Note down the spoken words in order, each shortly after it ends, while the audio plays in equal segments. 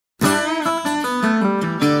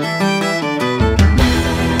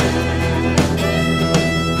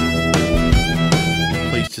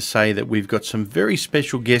say that we've got some very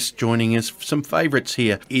special guests joining us, some favourites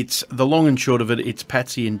here. It's the long and short of it, it's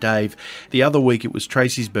Patsy and Dave. The other week it was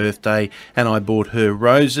Tracy's birthday and I bought her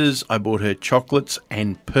roses, I bought her chocolates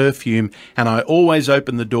and perfume, and I always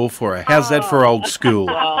open the door for her. How's that for old school?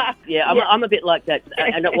 Yeah, I'm a bit like that,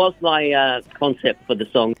 and it was my concept for the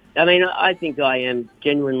song. I mean, I think I am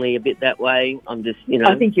genuinely a bit that way. I'm just,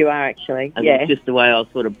 I think you are, actually. It's just the way I was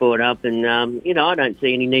sort of brought up, and, I don't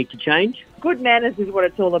see any need to change. Good manners is what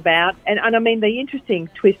it's all about. And I mean, the interesting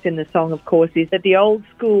twist in the song, of course, is that the old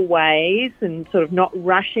school ways and sort of not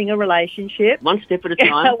rushing a relationship. One step at a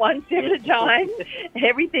time. One step at a time.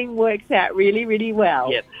 Everything works out really, really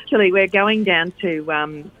well. Yep. Actually, we're going down to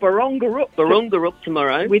Barongarup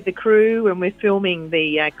tomorrow. With the crew, and we're filming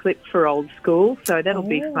the clip for Old School, so that'll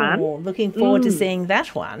be fun. Looking forward to seeing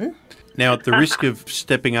that one. Now, at the risk of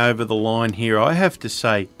stepping over the line here, I have to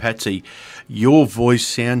say, Patsy, your voice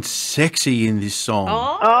sounds sexy in this song.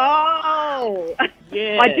 Oh!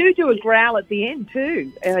 Yeah. I do a growl at the end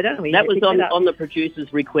too. I don't know. That was on the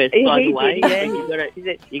producer's request, by the way. Yeah, you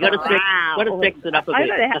got to sex it up a bit. I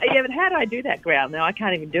don't know but how do I do that growl now? I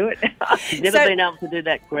can't even do it. You've never been able to do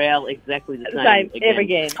that growl exactly the same ever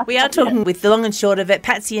again. We are talking with the long and short of it,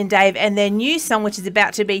 Patsy and Dave, and their new song, which is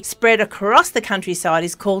about to be spread across the countryside,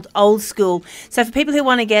 is called Old School. So for people who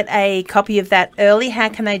want to get a copy of that early, how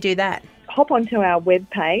can they do that? Hop onto our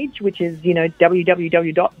webpage, which is,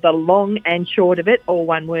 www.thelongandshortofit, all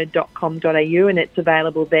one word.com.au, and it's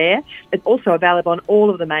available there. It's also available on all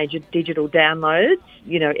of the major digital downloads,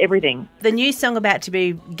 everything. The new song about to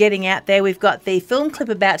be getting out there. We've got the film clip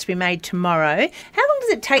about to be made tomorrow. How long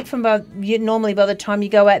does it take from normally by the time you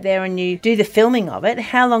go out there and you do the filming of it?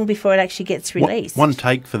 How long before it actually gets released? One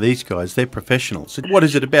take for these guys. They're professionals. What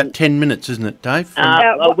is it, about 10 minutes, isn't it, Dave?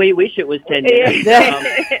 We wish it was 10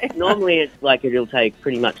 minutes. Normally it's like it'll take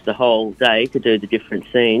pretty much the whole day to do the different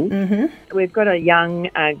scenes. Mm-hmm. We've got a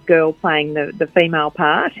young girl playing the female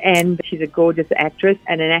part, and she's a gorgeous actress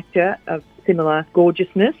and an actor of similar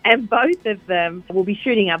gorgeousness, and both of them will be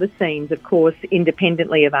shooting other scenes, of course,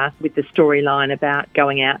 independently of us, with the storyline about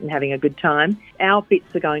going out and having a good time. Our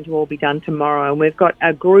bits are going to all be done tomorrow, and we've got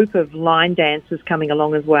a group of line dancers coming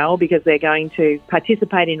along as well, because they're going to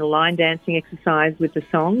participate in a line dancing exercise with the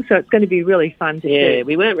song, so it's going to be really fun to see. Yeah,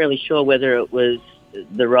 we weren't really sure whether it was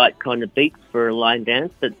the right kind of beats for a line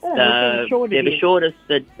dance, but they've assured us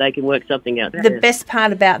that they can work something out. The best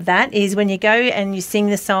part about that is when you go and you sing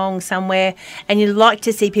the song somewhere and you like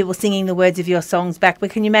to see people singing the words of your songs back.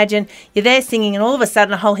 But can you imagine you're there singing and all of a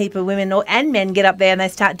sudden a whole heap of women and men get up there and they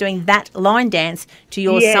start doing that line dance to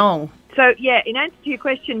your song? So, in answer to your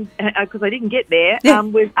question, because I didn't get there,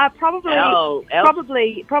 we've probably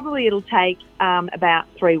it'll take about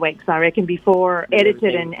 3 weeks, I reckon, before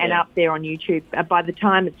edited and up there on YouTube. By the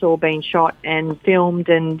time it's all been shot and filmed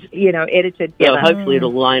and, edited. Yeah, hopefully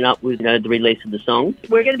it'll line up with the release of the song.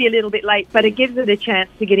 We're going to be a little bit late, but it gives it a chance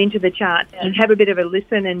to get into the charts and have a bit of a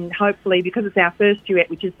listen, and hopefully, because it's our first duet,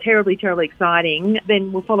 which is terribly, terribly exciting,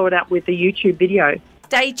 then we'll follow it up with the YouTube video.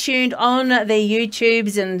 Stay tuned on the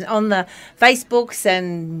YouTubes and on the Facebooks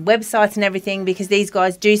and websites and everything, because these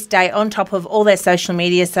guys do stay on top of all their social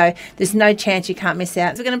media, so there's no chance you can't miss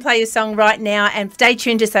out. So we're going to play your song right now, and stay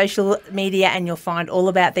tuned to social media and you'll find all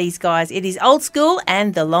about these guys. It is Old School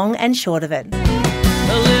and the long and short of it.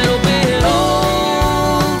 A little bit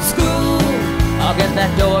old school. I'll get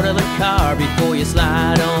that door to the car before you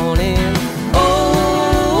slide on in.